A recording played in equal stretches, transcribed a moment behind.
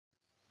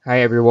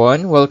Hi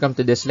everyone, welcome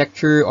to this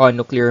lecture on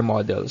nuclear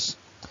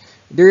models.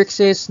 There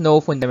exists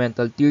no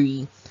fundamental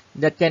theory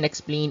that can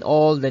explain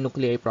all the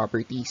nuclei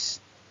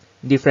properties.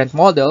 Different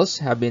models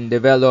have been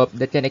developed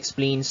that can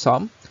explain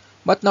some,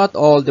 but not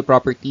all the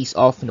properties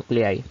of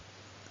nuclei.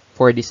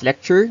 For this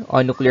lecture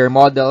on nuclear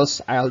models,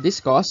 I'll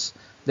discuss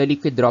the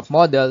liquid drop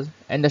model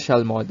and the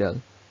shell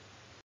model.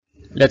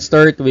 Let's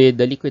start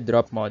with the liquid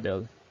drop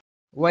model.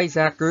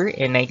 Weizsäcker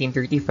in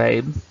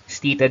 1935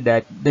 stated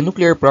that the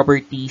nuclear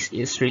properties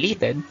is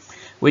related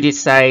with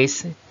its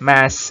size,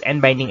 mass, and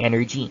binding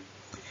energy.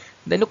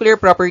 The nuclear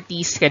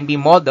properties can be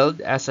modeled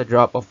as a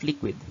drop of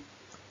liquid.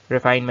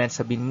 Refinements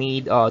have been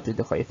made to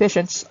the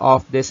coefficients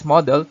of this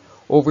model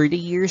over the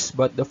years,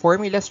 but the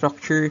formula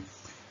structure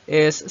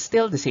is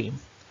still the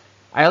same.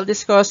 I'll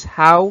discuss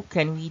how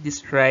can we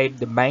describe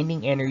the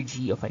binding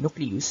energy of a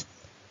nucleus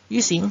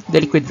using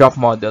the liquid drop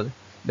model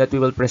that we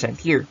will present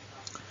here.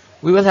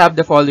 We will have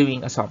the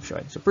following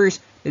assumptions. So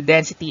first, the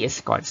density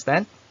is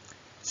constant.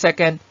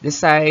 Second, the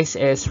size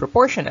is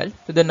proportional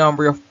to the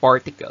number of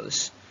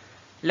particles.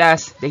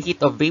 Last, the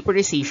heat of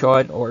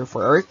vaporization, or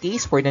for our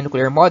case, for the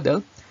nuclear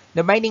model,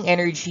 the binding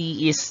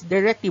energy is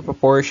directly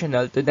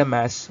proportional to the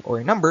mass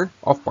or number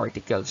of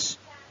particles.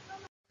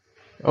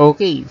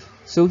 Okay,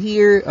 so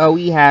here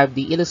we have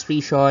the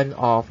illustration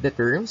of the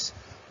terms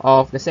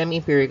of the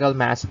semi-empirical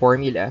mass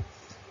formula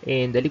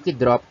in the liquid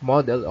drop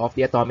model of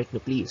the atomic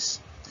nucleus.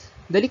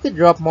 The liquid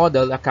drop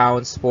model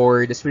accounts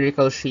for the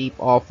spherical shape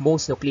of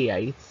most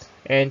nuclei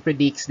and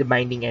predicts the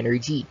binding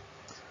energy.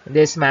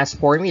 This mass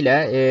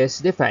formula is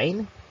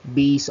defined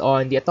based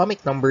on the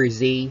atomic number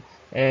Z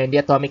and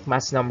the atomic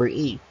mass number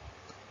A.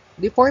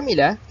 The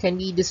formula can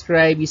be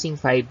described using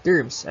 5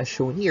 terms as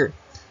shown here.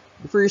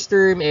 The first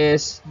term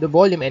is the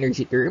volume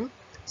energy term.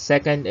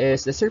 Second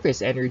is the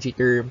surface energy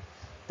term.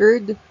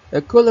 Third,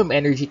 the Coulomb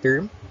energy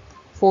term.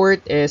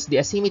 Fourth is the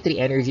asymmetry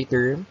energy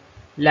term.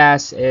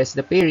 Last is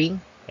the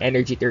pairing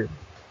energy term.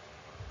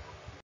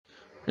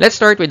 Let's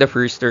start with the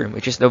first term,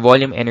 which is the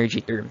volume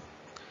energy term.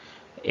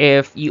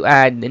 If you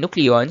add the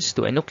nucleons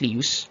to a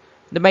nucleus,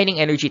 the binding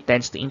energy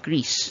tends to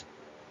increase.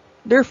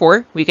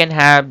 Therefore, we can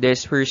have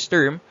this first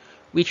term,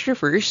 which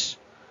refers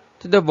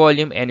to the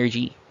volume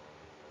energy,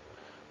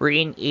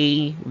 wherein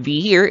AV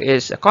here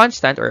is a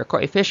constant or a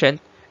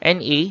coefficient,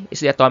 and A is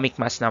the atomic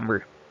mass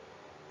number.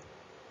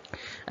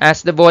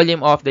 As the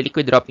volume of the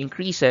liquid drop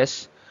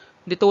increases,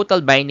 the total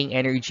binding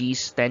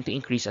energies tend to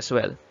increase as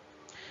well.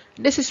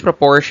 This is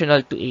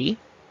proportional to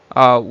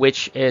A,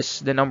 which is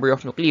the number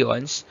of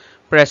nucleons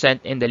present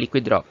in the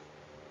liquid drop.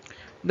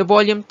 The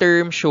volume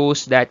term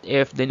shows that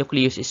if the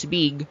nucleus is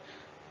big,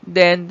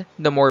 then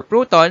the more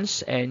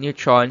protons and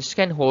neutrons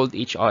can hold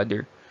each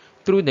other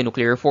through the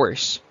nuclear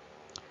force.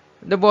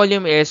 The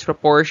volume is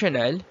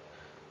proportional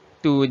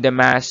to the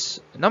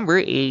mass number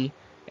A,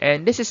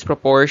 and this is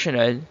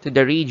proportional to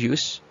the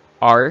radius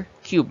r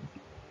cubed.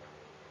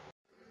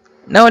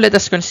 Now let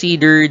us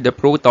consider the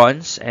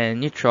protons and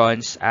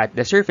neutrons at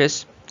the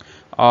surface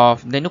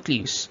of the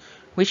nucleus,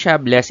 which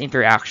have less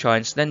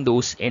interactions than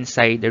those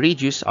inside the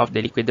radius of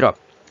the liquid drop.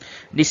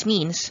 This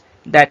means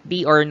that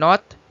they are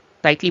not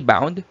tightly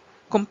bound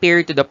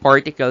compared to the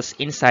particles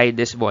inside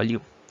this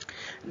volume.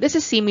 This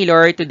is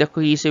similar to the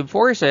cohesive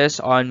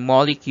forces on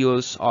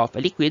molecules of a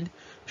liquid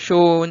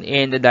shown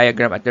in the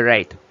diagram at the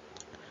right.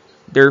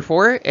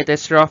 Therefore, it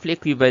is roughly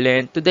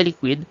equivalent to the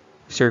liquid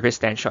surface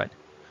tension.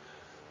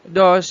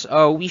 Thus,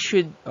 we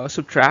should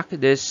subtract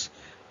this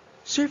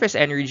surface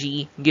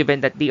energy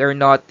given that they are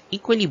not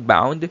equally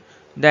bound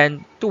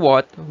than to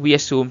what we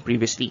assumed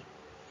previously.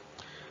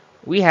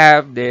 We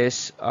have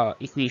this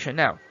equation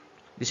now.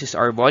 This is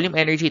our volume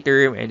energy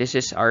term and this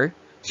is our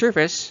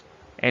surface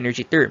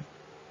energy term.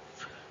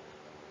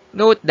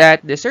 Note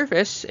that the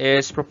surface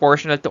is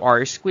proportional to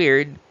r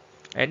squared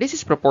and this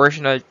is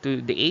proportional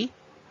to the A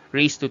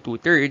raised to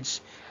 2/3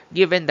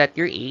 given that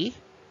your A,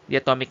 the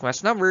atomic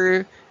mass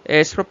number,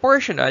 is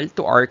proportional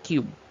to r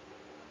cubed.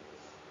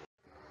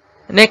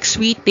 Next,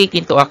 we take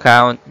into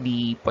account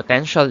the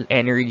potential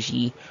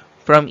energy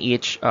from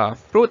each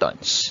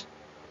protons.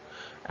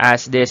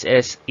 As this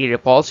is a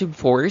repulsive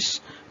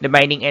force, the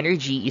binding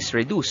energy is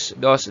reduced.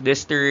 Thus,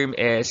 this term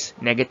is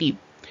negative.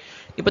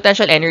 The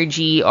potential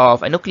energy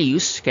of a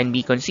nucleus can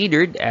be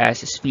considered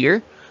as a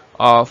sphere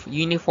of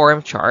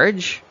uniform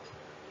charge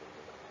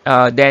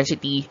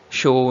density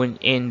shown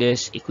in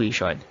this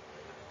equation.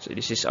 So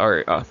this is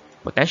our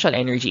potential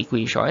energy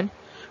equation,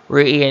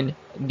 wherein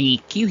the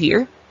Q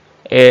here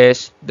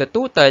is the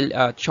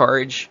total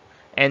charge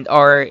and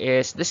R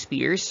is the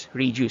sphere's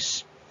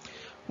radius.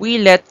 We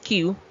let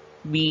Q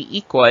be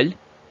equal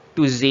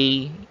to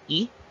Ze,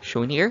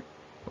 shown here,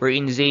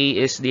 wherein Z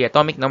is the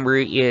atomic number,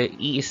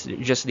 E is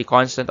just the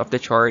constant of the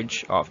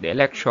charge of the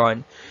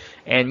electron,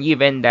 and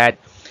given that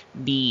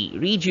the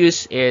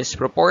radius is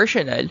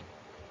proportional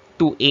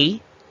to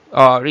A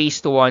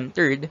raised to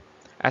 1/3,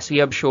 as we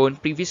have shown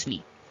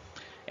previously,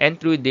 and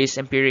through this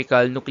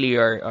empirical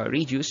nuclear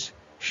radius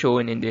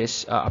shown in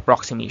this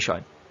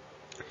approximation.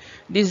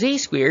 The Z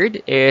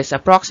squared is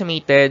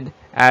approximated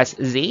as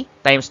Z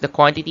times the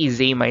quantity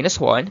Z minus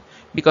 1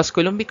 because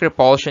Coulombic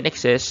repulsion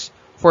exists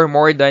for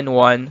more than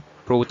one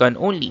proton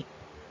only.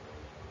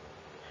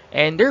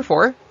 And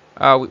therefore,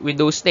 with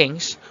those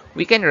things,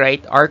 we can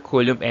write our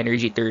Coulomb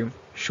energy term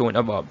shown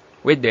above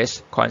with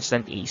this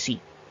constant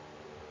AC.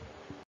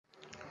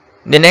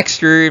 The next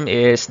term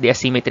is the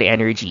asymmetry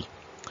energy.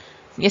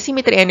 The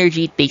asymmetry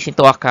energy takes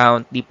into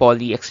account the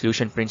Pauli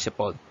exclusion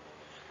principle.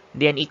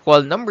 The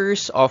unequal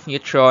numbers of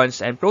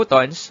neutrons and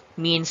protons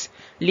means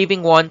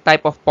leaving one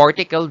type of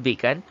particle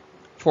vacant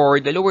for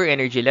the lower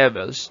energy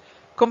levels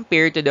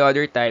compared to the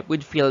other type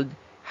with filled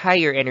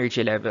higher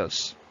energy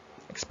levels.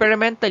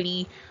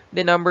 Experimentally,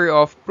 the number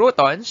of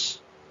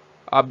protons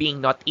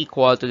being not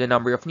equal to the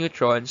number of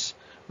neutrons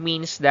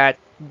means that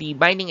the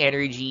binding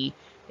energy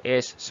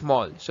is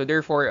small. So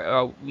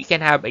therefore, we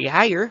can have a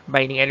higher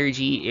binding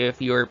energy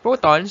if your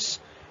protons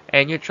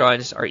and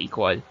neutrons are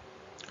equal.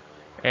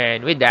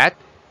 And with that,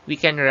 we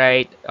can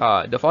write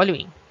the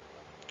following.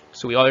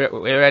 So we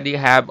already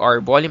have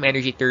our volume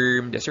energy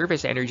term, the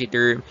surface energy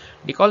term,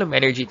 the Coulomb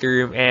energy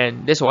term,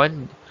 and this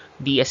one,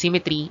 the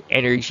asymmetry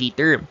energy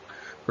term.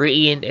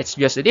 Wherein it's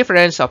just the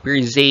difference of your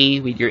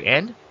Z with your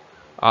N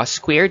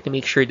squared to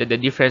make sure that the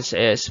difference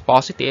is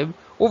positive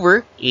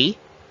over A,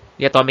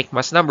 the atomic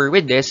mass number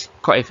with this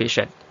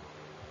coefficient.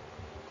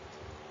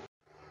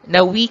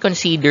 Now we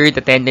consider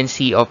the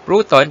tendency of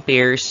proton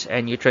pairs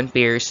and neutron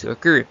pairs to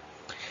occur.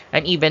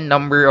 An even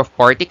number of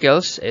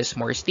particles is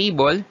more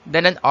stable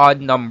than an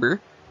odd number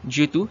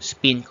due to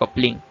spin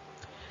coupling.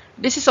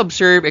 This is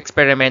observed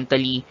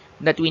experimentally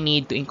that we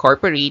need to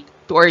incorporate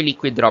to our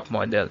liquid drop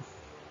model.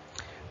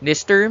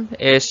 This term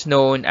is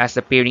known as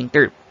the pairing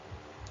term.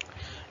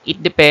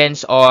 It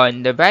depends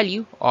on the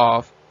value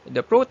of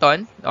the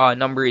proton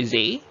number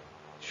Z,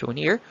 shown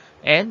here,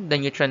 and the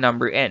neutron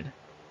number N.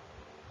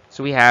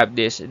 So we have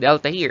this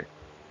delta here.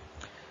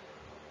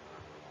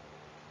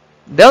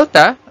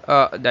 Delta,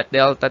 that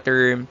delta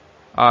term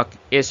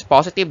is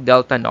positive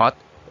delta naught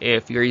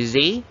if your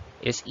Z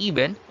is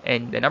even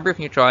and the number of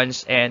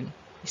neutrons N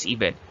is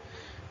even.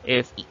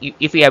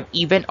 If we have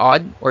even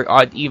odd or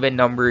odd even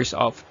numbers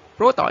of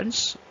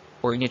protons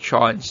or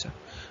neutrons,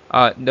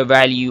 the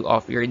value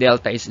of your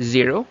delta is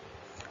 0.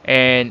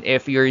 And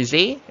if your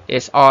Z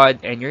is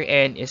odd and your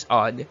N is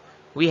odd,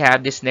 we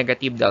have this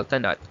negative delta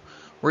naught,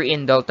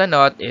 wherein delta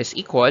naught is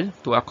equal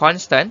to a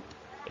constant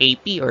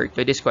AP, or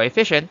to this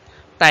coefficient,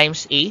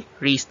 times A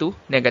raised to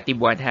negative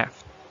 1/2.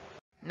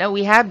 Now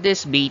we have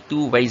this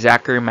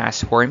Bay2-Weizsäcker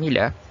mass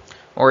formula,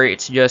 or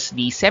it's just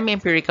the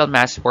semi-empirical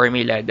mass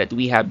formula that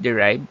we have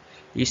derived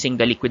using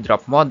the liquid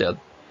drop model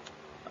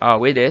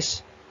with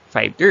this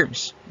 5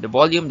 terms: the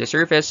volume, the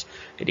surface,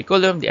 the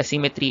Coulomb, the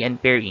asymmetry,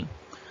 and pairing.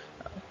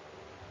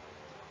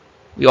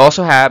 We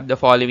also have the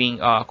following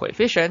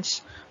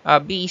coefficients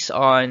based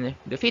on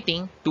the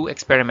fitting to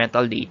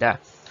experimental data.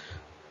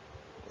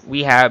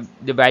 We have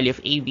the value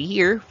of AV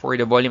here for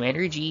the volume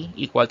energy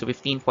equal to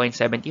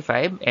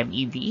 15.75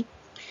 MeV,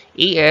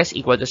 AS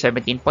equal to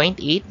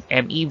 17.8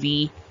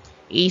 MeV,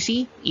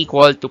 AC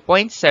equal to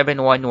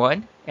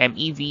 0.711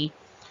 MeV,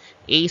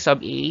 A sub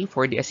A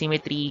for the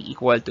asymmetry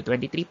equal to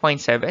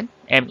 23.7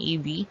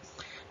 MeV.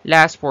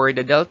 Last, for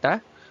the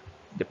delta,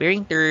 the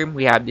pairing term,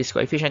 we have this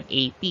coefficient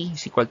AP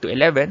is equal to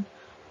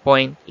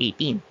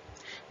 11.18.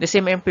 The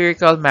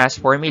semi-empirical mass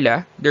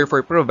formula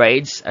therefore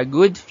provides a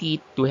good fit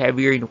to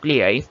heavier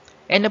nuclei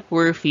and a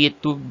poor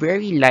fit to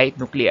very light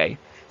nuclei,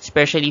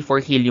 especially for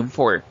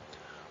helium-4.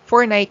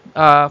 For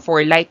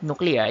light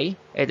nuclei,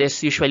 it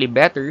is usually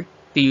better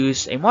to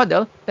use a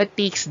model that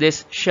takes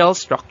this shell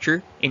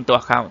structure into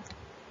account.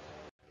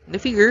 The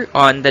figure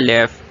on the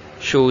left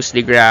shows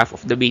the graph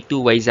of the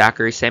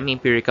Bay2-Weizsäcker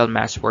semi-empirical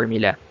mass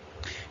formula.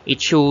 It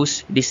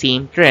shows the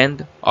same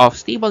trend of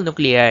stable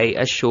nuclei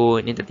as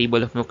shown in the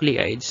table of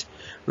nucleides,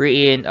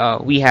 wherein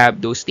we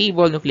have those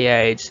stable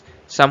nucleides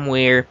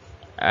somewhere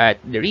at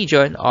the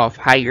region of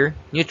higher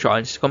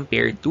neutrons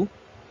compared to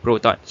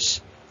protons.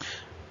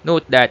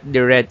 Note that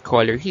the red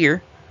color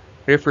here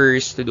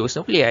refers to those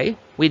nuclei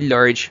with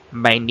large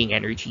binding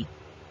energy.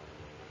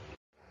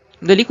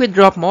 The liquid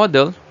drop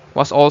model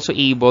was also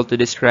able to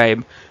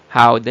describe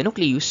how the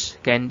nucleus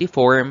can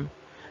deform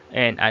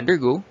and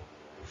undergo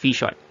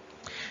fission.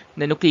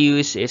 The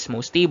nucleus is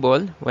most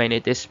stable when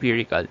it is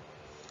spherical.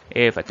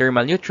 If a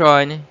thermal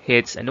neutron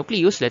hits a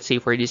nucleus, let's say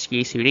for this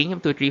case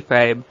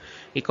uranium-235,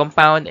 a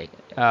compound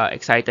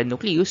excited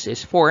nucleus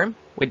is formed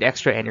with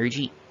extra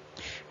energy.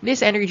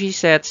 This energy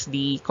sets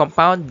the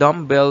compound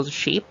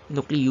dumbbell-shaped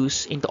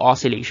nucleus into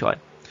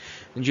oscillation.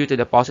 Due to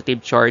the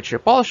positive charge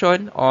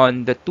repulsion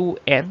on the two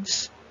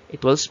ends,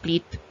 it will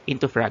split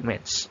into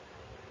fragments.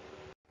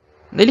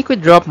 The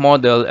liquid drop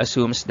model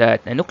assumes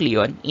that a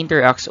nucleon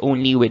interacts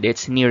only with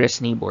its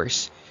nearest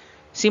neighbors,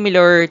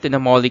 similar to the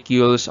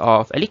molecules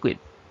of a liquid.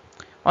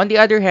 On the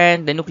other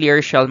hand, the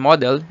nuclear shell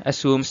model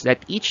assumes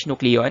that each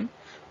nucleon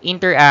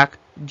interacts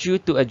due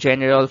to a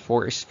general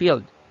force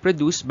field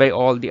produced by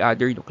all the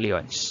other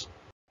nucleons.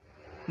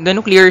 The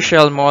nuclear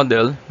shell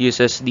model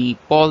uses the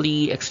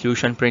Pauli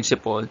exclusion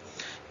principle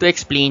to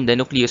explain the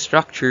nucleus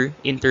structure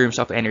in terms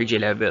of energy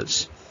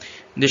levels.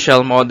 The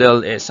shell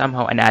model is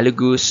somehow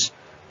analogous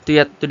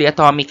to the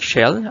atomic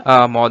shell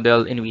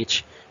model, in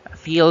which a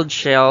field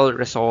shell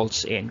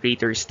results in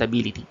greater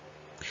stability.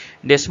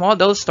 This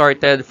model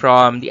started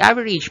from the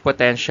average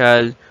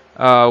potential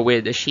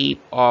with a shape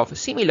of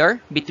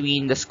similar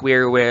between the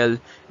square well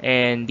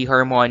and the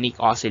harmonic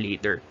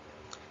oscillator.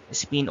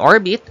 Spin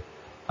orbit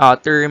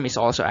term is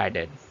also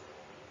added.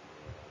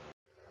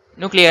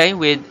 Nuclei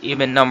with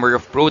even number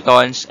of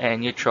protons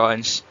and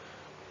neutrons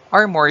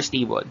are more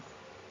stable.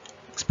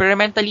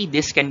 Experimentally,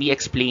 this can be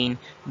explained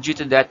due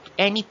to that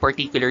any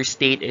particular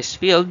state is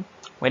filled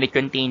when it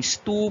contains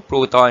 2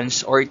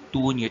 protons or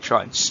 2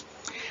 neutrons.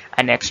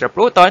 An extra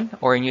proton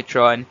or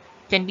neutron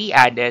can be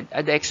added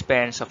at the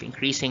expense of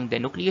increasing the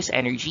nucleus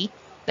energy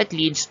that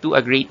leads to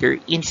a greater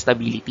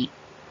instability.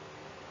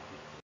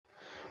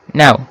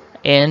 Now,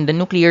 in the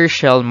nuclear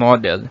shell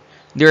model,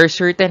 there are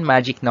certain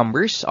magic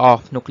numbers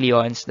of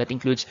nucleons that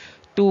includes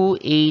 2,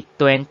 8,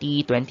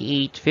 20,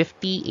 28,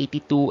 50,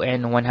 82,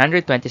 and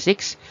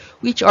 126,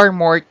 which are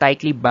more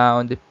tightly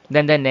bound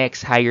than the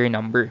next higher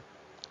number.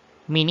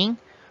 Meaning,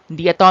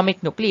 the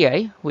atomic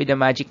nuclei with a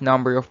magic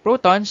number of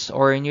protons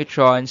or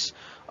neutrons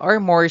are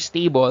more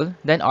stable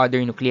than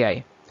other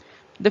nuclei.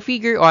 The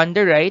figure on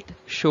the right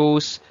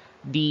shows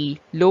the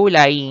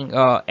low-lying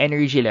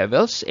energy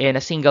levels in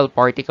a single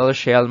particle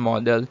shell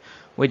model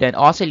with an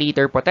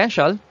oscillator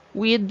potential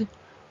with,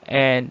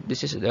 and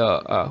this is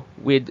the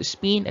with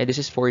spin, and this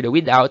is for the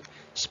without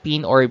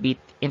spin orbit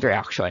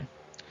interaction.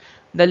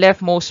 The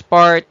leftmost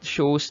part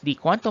shows the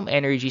quantum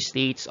energy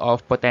states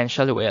of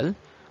potential well,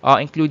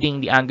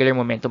 including the angular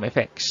momentum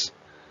effects.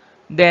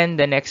 Then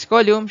the next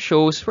column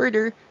shows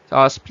further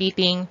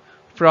splitting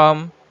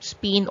from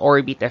spin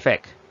orbit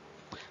effect.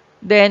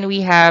 Then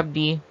we have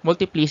the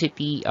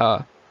multiplicity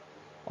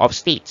of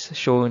states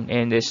shown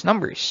in these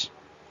numbers.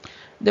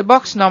 The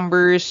box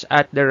numbers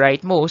at the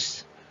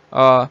rightmost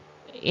uh,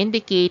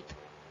 indicate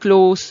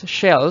closed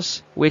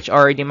shells, which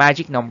are the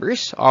magic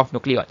numbers of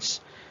nucleons.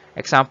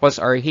 Examples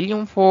are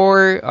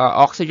helium-4,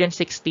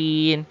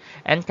 oxygen-16,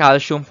 and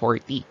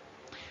calcium-40.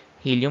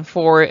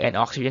 Helium-4 and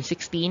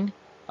oxygen-16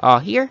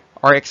 here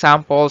are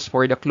examples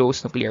for the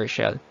closed nuclear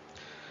shell.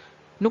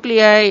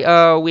 Nuclei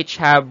which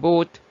have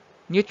both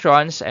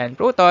neutrons and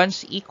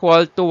protons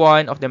equal to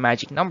one of the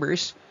magic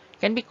numbers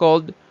can be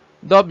called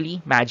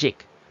doubly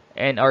magic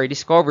and are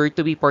discovered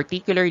to be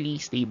particularly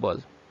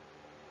stable.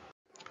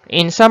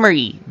 In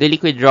summary, the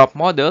liquid drop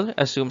model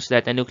assumes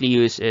that a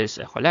nucleus is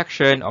a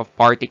collection of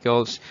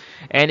particles,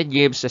 and it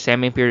gives a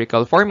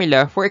semi-empirical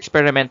formula for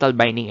experimental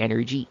binding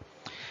energy.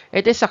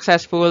 It is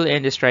successful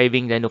in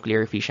describing the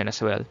nuclear fission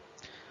as well.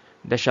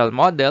 The shell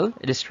model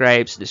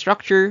describes the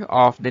structure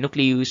of the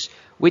nucleus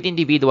with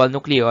individual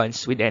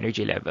nucleons with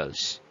energy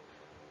levels.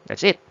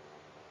 That's it.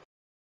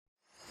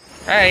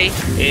 Hi,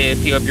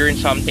 if you have learned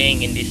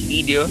something in this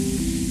video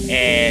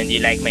and you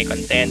like my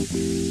content,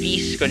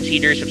 please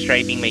consider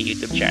subscribing my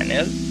YouTube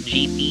channel,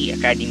 GP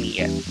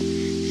Academia.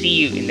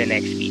 See you in the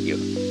next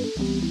video.